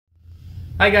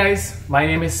Hi guys, my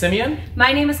name is Simeon.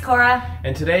 My name is Kora.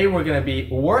 And today we're going to be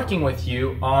working with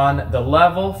you on the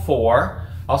level 4,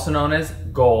 also known as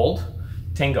Gold,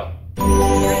 Tango.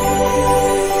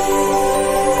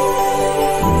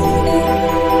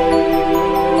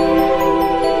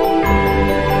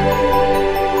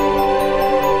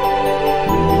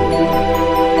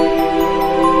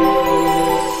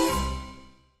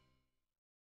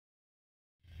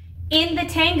 In the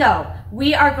Tango,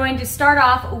 we are going to start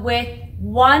off with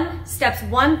steps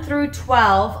 1 through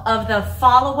 12 of the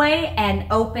fall away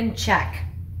and open check.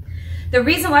 The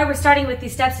reason why we're starting with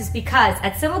these steps is because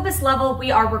at syllabus level,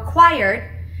 we are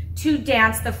required to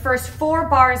dance the first 4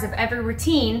 bars of every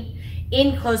routine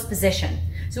in closed position.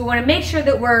 So we want to make sure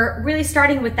that we're really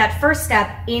starting with that first step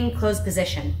in closed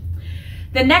position.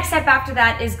 The next step after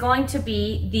that is going to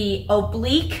be the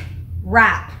oblique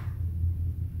wrap.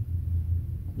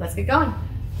 Let's get going.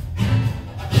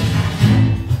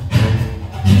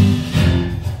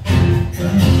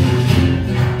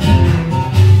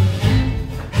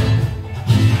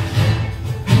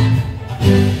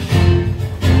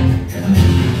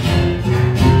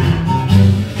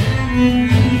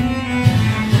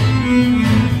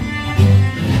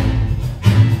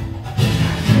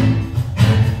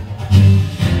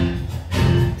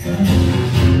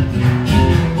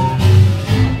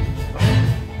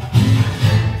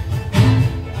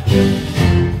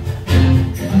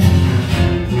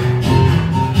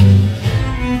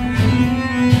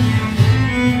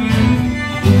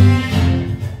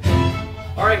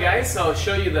 So I'll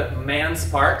show you the man's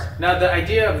part. Now the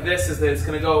idea of this is that it's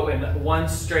going to go in one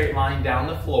straight line down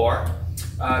the floor.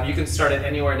 You can start it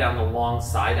anywhere down the long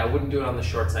side. I wouldn't do it on the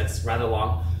short side, it's rather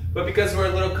long. But because we're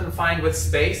a little confined with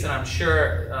space, and I'm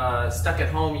sure stuck at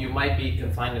home you might be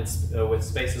confined with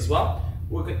space as well,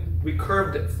 we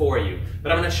curved it for you.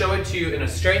 But I'm going to show it to you in a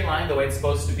straight line the way it's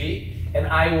supposed to be, and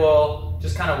I will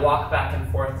just kind of walk back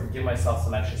and forth to give myself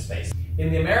some extra space. In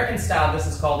the American style, this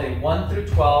is called a 1 through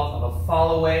 12 of a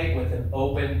fall away with an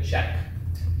open check.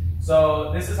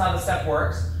 So this is how the step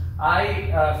works.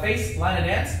 I face line of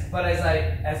dance, but as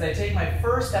I take my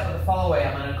first step of the fall away,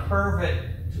 I'm going to curve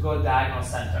it to go diagonal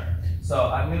center. So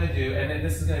I'm going to do, and then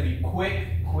this is going to be quick,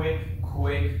 quick,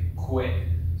 quick, quick.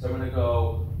 So I'm going to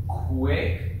go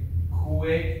quick,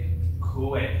 quick,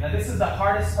 quick. Now this is the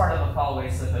hardest part of the fall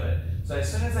away slip pivot. So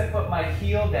as soon as I put my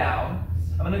heel down,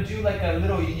 I'm going to do like a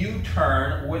little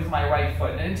U-turn with my right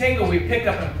foot. And in Tango, we pick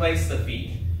up and place the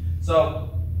feet.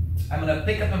 So I'm going to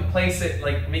pick up and place it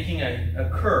like making a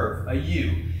curve, a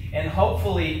U. And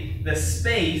hopefully the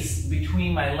space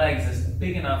between my legs is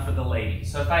big enough for the lady.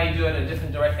 So if I do it at a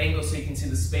different direct angle so you can see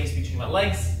the space between my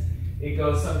legs, it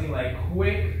goes something like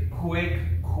quick, quick,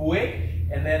 quick.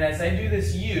 And then as I do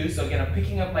this U, so again, I'm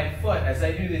picking up my foot. As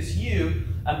I do this U,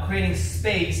 I'm creating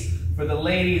space for the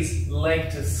lady's leg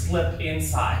to slip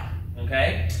inside,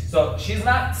 okay? So she's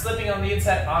not slipping on the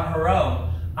inside on her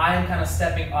own. I am kind of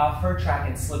stepping off her track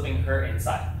and slipping her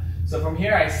inside. So from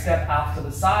here, I step off to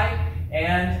the side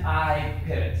and I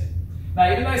pivot.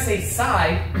 Now, even though I say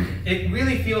side, it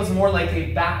really feels more like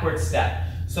a backward step.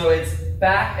 So it's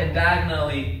back and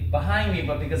diagonally behind me,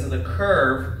 but because of the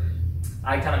curve,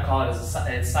 I kind of call it as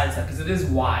a side step because it is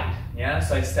wide, yeah?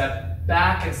 So I step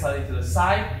back and slightly to the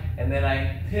side, and then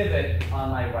I pivot on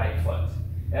my right foot.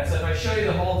 Yeah, so if I show you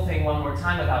the whole thing one more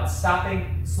time without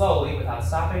stopping, slowly, without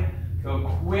stopping, go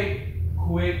quick,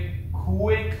 quick,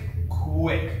 quick,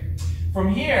 quick. From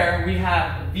here, we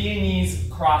have Viennese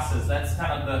crosses. That's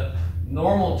kind of the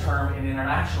normal term in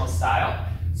international style.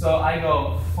 So I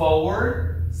go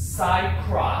forward, side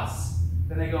cross,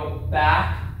 then I go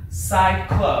back, side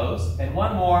close, and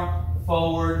one more,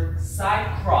 forward,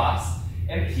 side cross.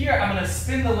 And here I'm going to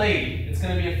spin the lady. It's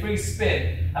going to be a free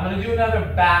spin. I'm going to do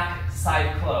another back,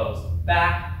 side close.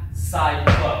 Back, side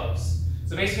close.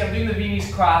 So basically I'm doing the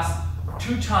Viennese cross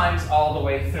 2 times all the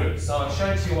way through. So I'll show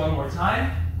it to you one more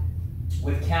time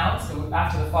with counts. So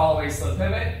after the fall away slip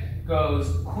pivot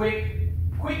goes quick,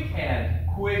 quick and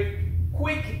quick,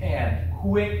 quick and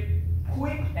quick,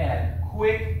 quick and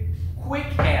quick,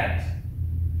 quick and.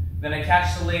 Then I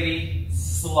catch the lady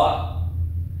slow.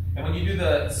 And when you do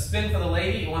the spin for the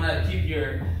lady, you want to keep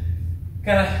your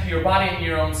body in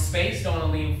your own space. Don't want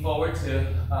to lean forward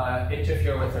to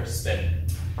interfere with her spin.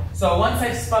 So once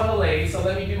I've spun the lady, so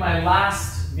let me do my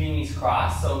last Viennese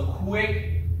cross. So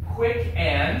quick, quick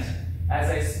and. As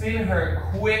I spin her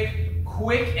quick,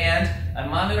 quick and, I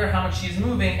monitor how much she's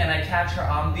moving and I catch her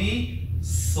on the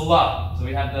slow. So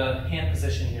we have the hand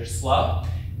position here, slow.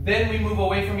 Then we move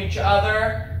away from each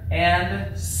other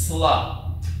and slow.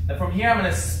 And from here, I'm going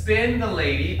to spin the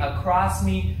lady across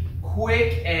me,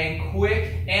 quick and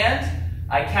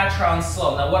I catch her on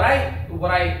slow. Now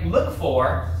what I look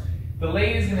for, the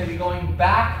lady is going to be going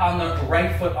back on the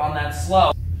right foot on that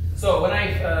slow. So when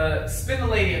I spin the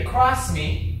lady across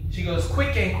me, she goes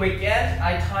quick in,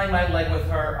 I tie my leg with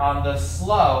her on the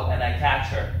slow and I catch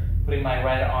her, putting my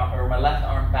right arm or my left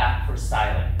arm back for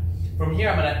silent. From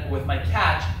here, with my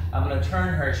catch, I'm gonna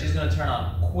turn her, she's gonna turn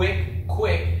on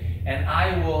quick, and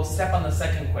I will step on the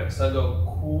second quick. So I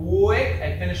go quick,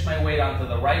 I finish my weight onto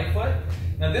the right foot.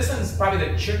 Now this one's probably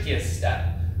the trickiest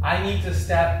step. I need to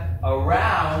step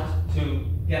around to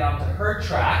get onto her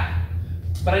track,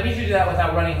 but I need to do that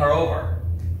without running her over.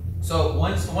 So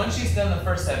once she's done the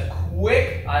first step,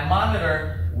 quick, I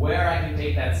monitor where I can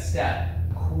take that step.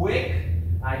 Quick,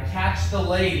 I catch the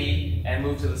lady and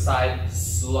move to the side,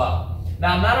 slow.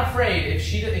 Now I'm not afraid, if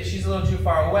she's a little too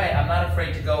far away, I'm not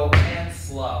afraid to go and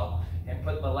slow and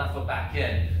put my left foot back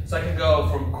in. So I can go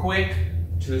from quick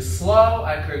to slow,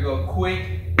 I could go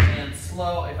quick and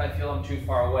slow if I feel I'm too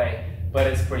far away, but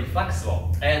it's pretty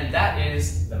flexible. And that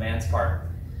is the man's part.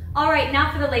 All right,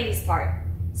 now for the ladies' part.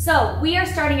 So we are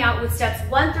starting out with steps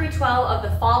 1 through 12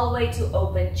 of the fall away to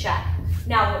open check.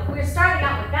 Now what we're starting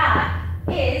out with that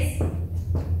is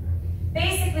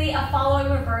basically a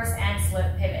following reverse and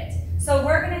slip pivot. So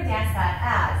we're going to dance that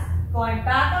as going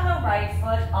back on the right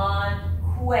foot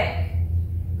on quick,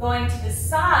 going to the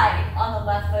side on the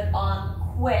left foot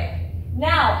on quick.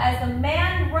 Now as the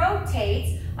man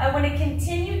rotates, I want to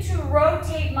continue to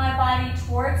rotate my body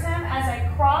towards him as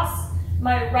I cross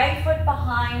my right foot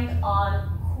behind on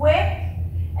quick.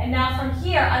 And now from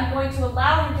here, I'm going to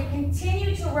allow him to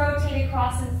continue to rotate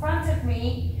across in front of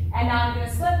me. And now I'm going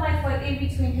to slip my foot in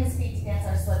between his feet to dance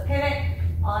our slip pivot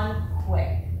on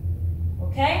quick.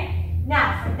 Okay?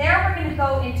 Now, from there, we're going to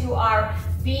go into our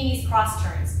beanies cross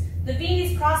turns. The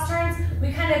beanies cross turns,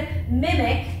 we kind of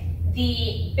mimic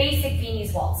the basic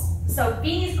beanies waltz. So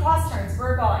beanies cross turns,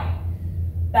 we're going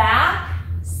back,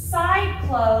 side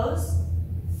close,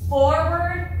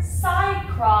 forward, side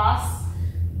cross,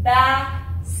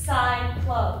 back, side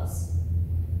close.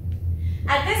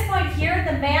 At this point here,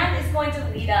 the man is going to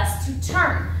lead us to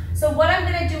turn. So what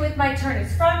I'm going to do with my turn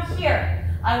is from here,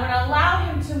 I'm going to allow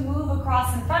him to move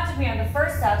across in front of me on the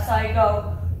first step. So I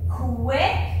go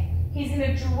quick, he's going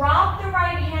to drop the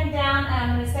right hand down, and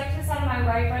I'm going to step to the side of my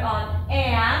right foot on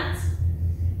and,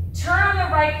 turn on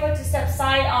the right foot to step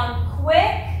side on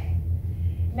quick.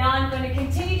 Now I'm going to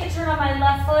continue to turn on my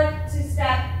left foot to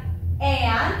step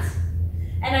and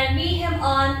I meet him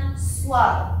on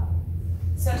slow.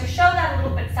 So to show that a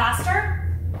little bit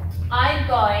faster, I'm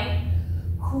going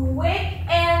quick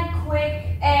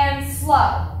and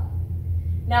slow.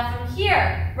 Now from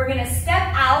here, we're going to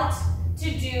step out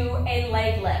to do a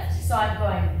leg lift. So I'm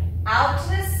going out to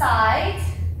the side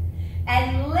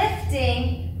and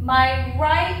lifting my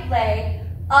right leg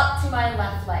up to my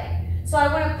left leg. So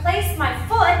I want to place my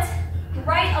foot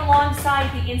right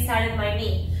alongside the inside of my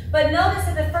knee. But notice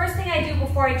that the first thing I do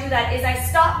before I do that is I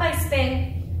stop my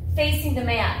spin facing the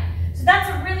man. So that's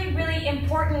a really, really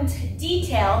important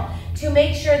detail to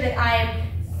make sure that I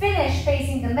am finished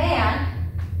facing the man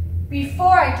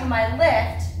before I do my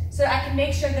lift, so I can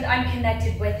make sure that I'm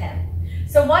connected with him.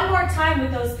 So one more time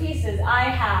with those pieces, I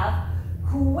have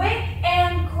quick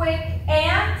and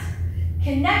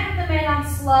connect with the man on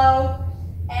slow,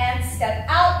 and step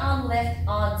out on lift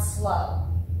on slow.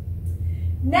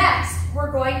 Next,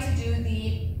 we're going to do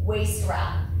the waist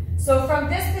wrap. So from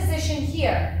this position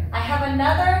here, I have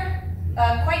another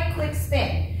quite quick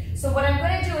spin. So what I'm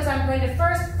going to do is I'm going to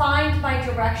first find my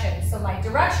direction. So my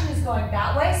direction is going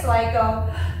that way, so I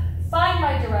go find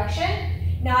my direction.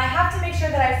 Now I have to make sure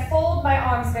that I fold my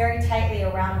arms very tightly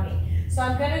around me. So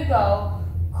I'm going to go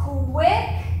quick,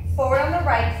 forward on the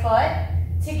right foot,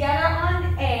 together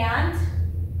on and,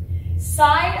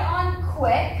 side on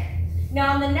quick.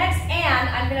 Now on the next and,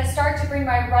 I'm going to start to bring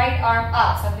my right arm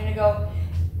up. So I'm going to go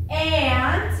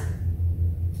and.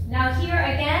 Now here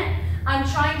again, I'm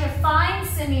trying to find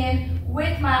Simeon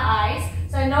with my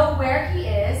eyes so I know where he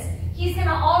is. He's going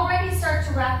to already start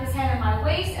to wrap his hand on my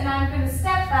waist, and I'm going to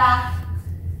step back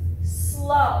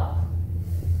slow.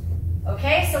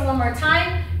 Okay, so one more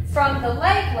time. From the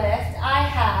leg lift, I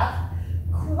have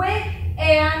quick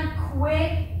and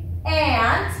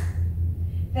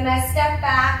then I step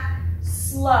back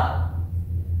slow.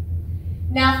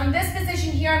 Now from this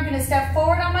position here, I'm going to step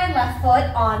forward on my left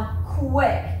foot on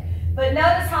quick. But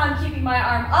notice how I'm keeping my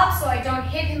arm up so I don't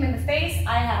hit him in the face.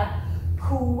 I have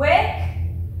quick.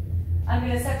 I'm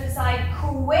going to step to the side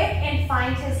quick and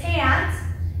find his hands.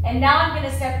 And now I'm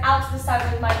going to step out to the side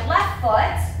with my left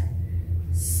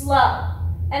foot, slow.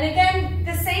 And again,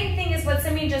 the same thing as what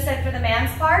Simeon just said for the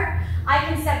man's part. I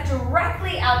can step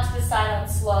directly out to the side on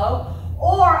slow,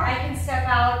 or I can step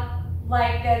out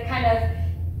like a kind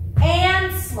of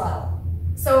and slow.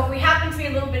 So if we happen to be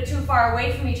a little bit too far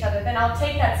away from each other, then I'll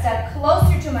take that step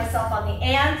closer to myself on the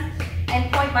and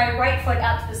point my right foot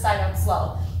out to the side on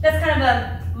slow. That's kind of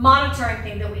a monitoring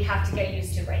thing that we have to get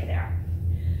used to right there.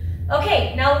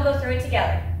 Okay, now we'll go through it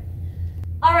together.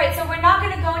 All right, so we're not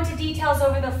going to go into details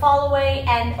over the fall away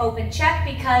and open check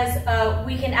because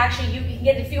we can actually, you can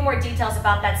get a few more details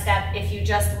about that step if you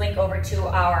just link over to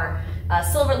our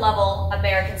silver level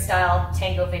American style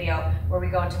tango video where we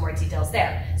go into more details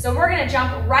there. So we're going to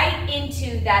jump right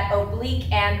into that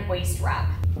oblique and waist wrap.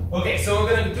 Okay, so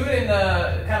we're going to do it in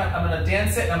the I'm going to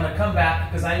dance it and I'm going to come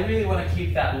back because I really want to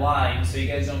keep that line so you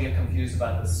guys don't get confused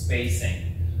about the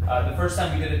spacing. The first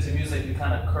time we did it to music, we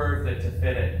kind of curved it to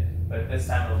fit it. But this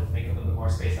time it'll make a little bit more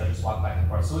space. I'll just walk back and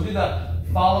forth. So we'll do the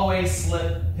fall away,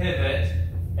 slip, pivot,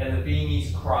 and the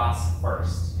beanies cross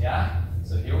first. Yeah?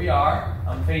 So here we are.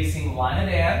 I'm facing line of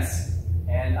dance,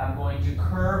 and I'm going to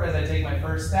curve as I take my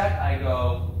first step. I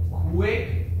go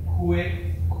quick,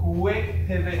 quick, quick,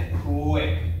 pivot,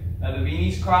 quick. Now the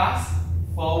beanies cross,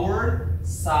 forward,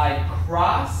 side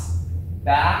cross,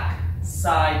 back,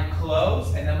 side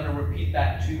close, and I'm going to repeat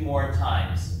that 2 more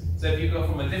times. So if you go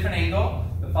from a different angle,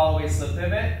 the fall away slip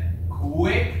pivot,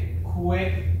 quick,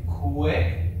 quick,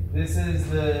 quick. This is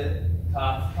the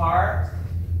tough part.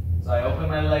 So I open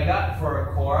my leg up for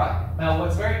a Kora. Now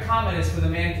what's very common is for the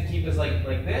man to keep his leg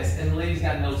like this, and the lady's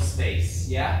got no space,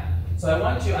 yeah? So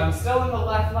I'm still in the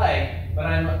left leg, but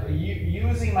I'm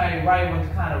using my right one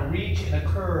to kind of reach in a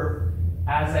curve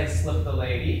as I slip the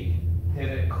lady.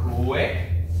 Pivot quick.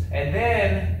 And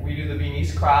then we do the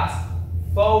beanies cross,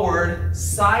 forward,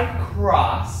 side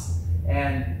cross,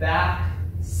 and back,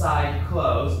 side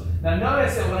close. Now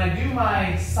notice that when I do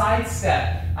my side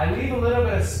step, I leave a little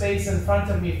bit of space in front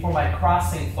of me for my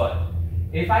crossing foot.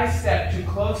 If I step too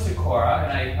close to Kora,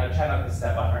 and I try not to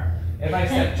step on her, if I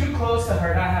step too close to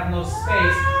her and I have no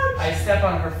space, I step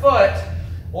on her foot,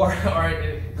 or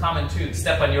common too,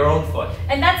 step on your own foot.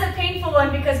 And that's a painful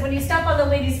one because when you step on the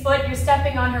lady's foot, you're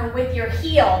stepping on her with your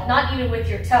heel, not even with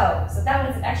your toe. So that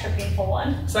one's an extra painful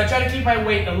one. So I try to keep my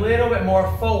weight a little bit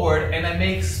more forward and I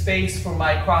make space for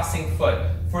my crossing foot.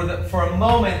 For a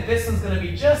moment, this one's going to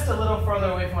be just a little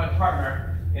further away from my partner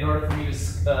in order for me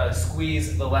to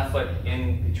squeeze the left foot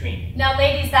in between. Now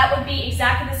ladies, that would be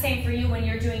exactly the same for you when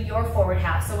you're doing your forward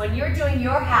half. So when you're doing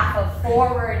your half of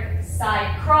forward,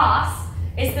 side, cross,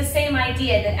 it's the same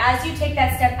idea that as you take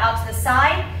that step out to the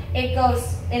side, it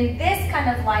goes in this kind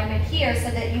of alignment here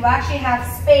so that you actually have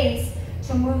space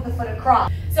to move the foot across.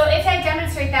 So if I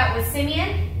demonstrate that with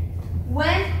Simeon,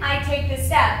 when I take the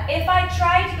step, if I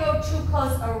try to go too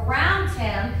close around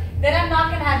him, then I'm not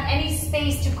going to have any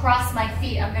space to cross my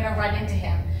feet. I'm going to run into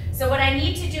him. So what I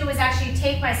need to do is actually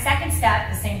take my second step,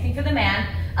 the same thing for the man,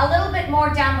 a little bit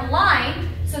more down the line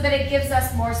so that it gives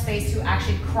us more space to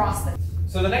actually cross them.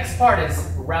 So the next part is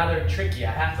rather tricky.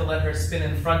 I have to let her spin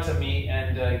in front of me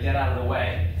and get out of the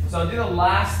way. So I'll do the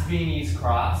last beanies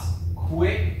cross,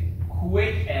 quick,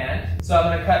 quick and. So I'm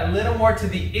going to cut a little more to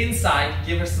the inside,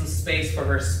 give her some space for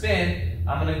her spin.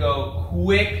 I'm going to go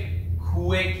quick,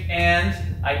 quick and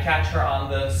I catch her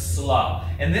on the slow.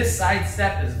 And this side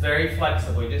step is very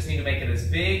flexible. You just need to make it as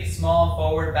big, small,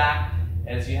 forward, back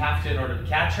as you have to in order to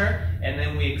catch her. And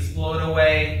then we explode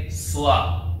away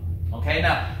slow. Okay,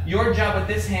 now your job with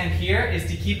this hand here is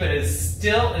to keep it as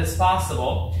still as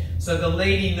possible so the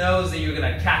lady knows that you're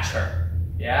going to catch her.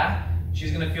 Yeah?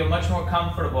 She's going to feel much more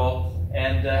comfortable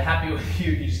and happy with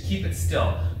you. You just keep it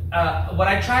still. What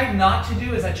I try not to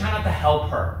do is I try not to help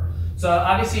her. So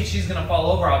obviously if she's going to fall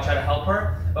over, I'll try to help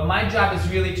her. But my job is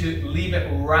really to leave it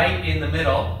right in the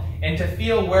middle and to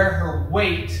feel where her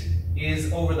weight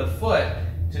is over the foot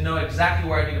to know exactly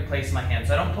where I need to place my hand.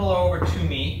 So I don't pull her over to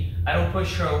me. I don't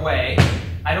push her away.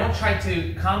 I don't try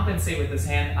to compensate with this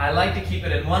hand. I like to keep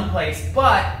it in one place,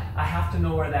 but I have to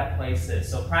know where that place is.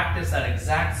 So practice that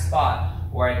exact spot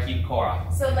where I keep Kora.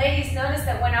 So ladies, notice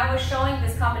that when I was showing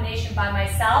this combination by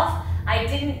myself, I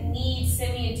didn't need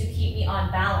Simeon to keep me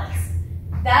on balance.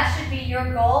 That should be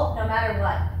your goal no matter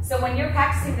what. So when you're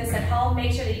practicing this at home,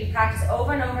 make sure that you practice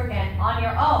over and over again on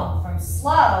your own, from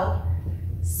slow,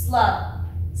 slow,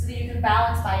 so that you can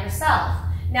balance by yourself.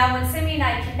 Now when Simeon and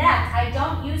I connect, I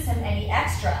don't use him any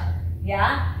extra,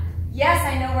 yeah? Yes,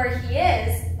 I know where he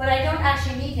is, but I don't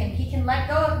actually need him. He can let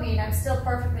go of me and I'm still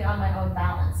perfectly on my own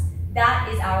balance. That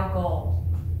is our goal.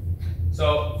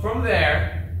 So from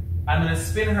there, I'm going to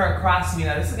spin her across me.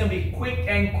 Now this is going to be quick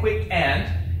and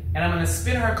I'm going to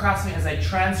spin her across me as I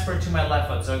transfer to my left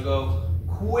foot. So I go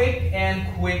quick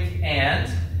and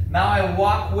Now I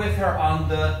walk with her on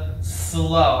the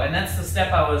slow, and that's the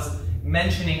step I was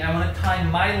mentioning. I want to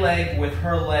time my leg with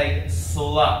her leg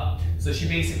slow. So she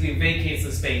basically vacates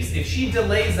the space. If she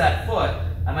delays that foot,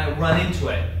 I might run into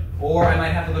it, or I might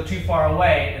have to go too far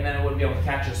away and then I wouldn't be able to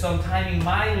catch her. So I'm timing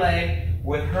my leg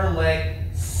with her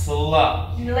leg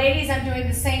slow. Ladies, I'm doing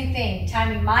the same thing,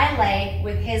 timing my leg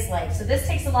with his leg. So this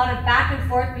takes a lot of back and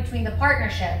forth between the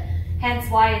partnership, hence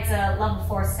why it's a level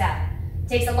 4 step. It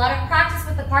takes a lot of practice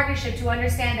with the partnership to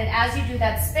understand that as you do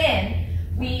that spin,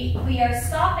 we are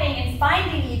stopping and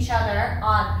finding each other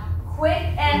on quick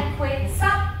and quick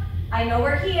stop. I know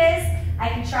where he is. I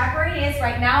can track where he is.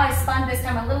 Right now I spun this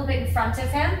time a little bit in front of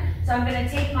him. So I'm going to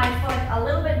take my foot a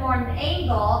little bit more in an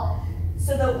angle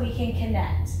so that we can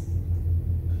connect.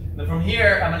 Then from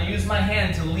here, I'm going to use my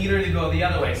hand to lead her to go the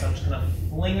other way. So I'm just going to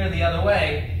fling her the other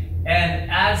way.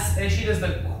 And as she does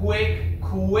the quick,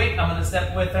 quick, I'm going to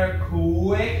step with her,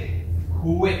 quick,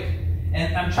 quick.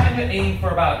 And I'm trying to aim for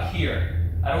about here.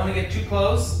 I don't want to get too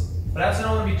close, but I also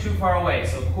don't want to be too far away.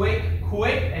 So quick,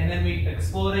 quick, and then we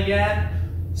explode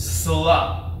again,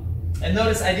 slow. And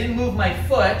notice I didn't move my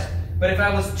foot, but if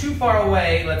I was too far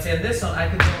away, let's say on this one, I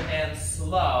could go and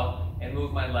slow and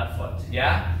move my left foot,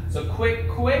 yeah? So quick,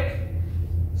 quick,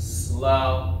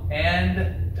 slow,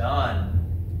 and done.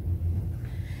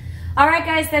 All right,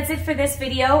 guys, that's it for this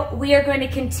video. We are going to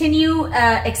continue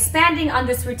expanding on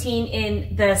this routine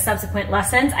in the subsequent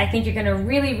lessons. I think you're going to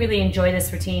really, really enjoy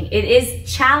this routine. It is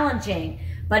challenging,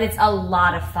 but it's a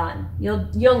lot of fun.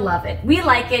 You'll love it. We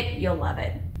like it. You'll love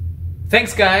it.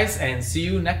 Thanks, guys, and see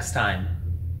you next time.